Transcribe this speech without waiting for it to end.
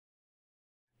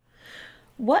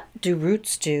What Do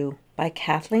Roots Do? By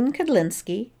Kathleen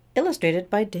Kadlinsky, illustrated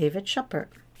by David Schuppert.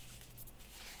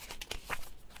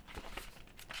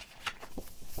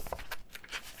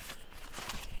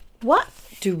 What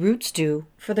do roots do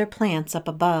for their plants up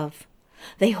above?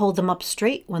 They hold them up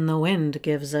straight when the wind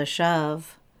gives a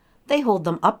shove. They hold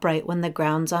them upright when the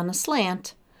ground's on a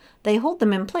slant. They hold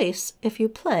them in place if you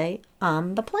play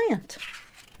on the plant.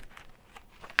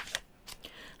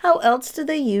 How else do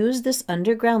they use this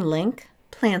underground link?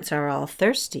 Plants are all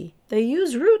thirsty. They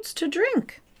use roots to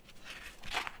drink.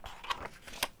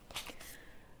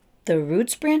 The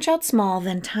roots branch out small,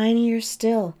 then tinier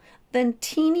still. Then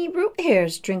teeny root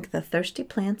hairs drink the thirsty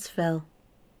plant's fill.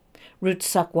 Roots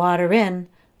suck water in,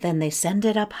 then they send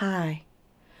it up high,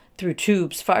 through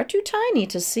tubes far too tiny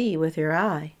to see with your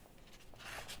eye.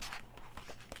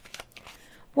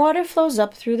 Water flows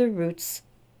up through the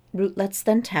rootlets,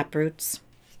 then taproots,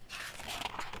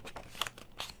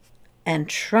 and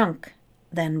trunk,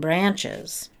 then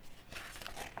branches,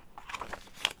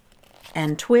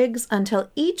 and twigs until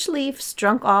each leaf's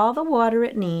drunk all the water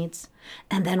it needs,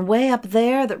 and then way up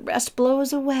there the rest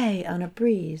blows away on a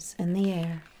breeze in the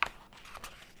air.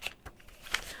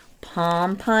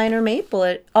 Palm, pine, or maple,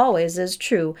 it always is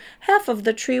true, half of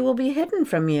the tree will be hidden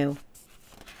from you.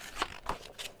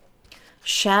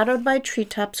 Shadowed by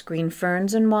treetops, green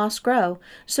ferns and moss grow,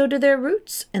 so do their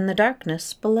roots in the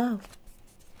darkness below.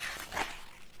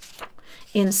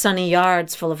 In sunny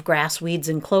yards full of grass, weeds,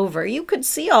 and clover, you could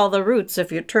see all the roots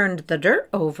if you turned the dirt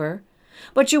over.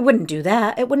 But you wouldn't do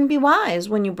that. It wouldn't be wise.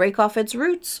 When you break off its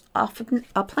roots, a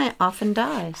plant often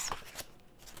dies.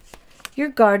 Your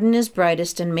garden is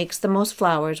brightest and makes the most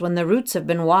flowers when the roots have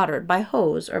been watered by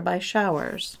hose or by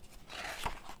showers.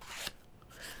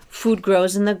 Food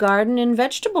grows in the garden in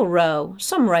vegetable row.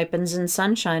 Some ripens in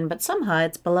sunshine, but some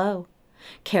hides below.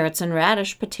 Carrots and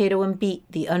radish, potato and beet,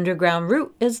 the underground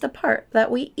root is the part that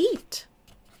we eat.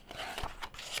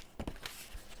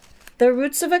 The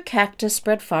roots of a cactus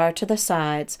spread far to the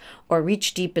sides, or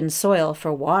reach deep in soil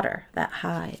for water that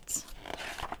hides.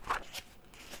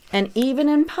 And even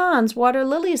in ponds, water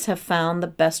lilies have found the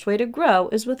best way to grow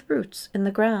is with roots in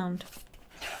the ground.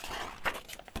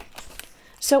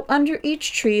 So under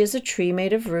each tree is a tree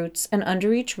made of roots, and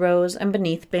under each rose and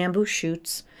beneath bamboo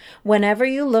shoots. Whenever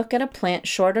you look at a plant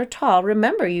short or tall,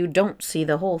 remember you don't see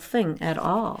the whole thing at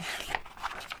all.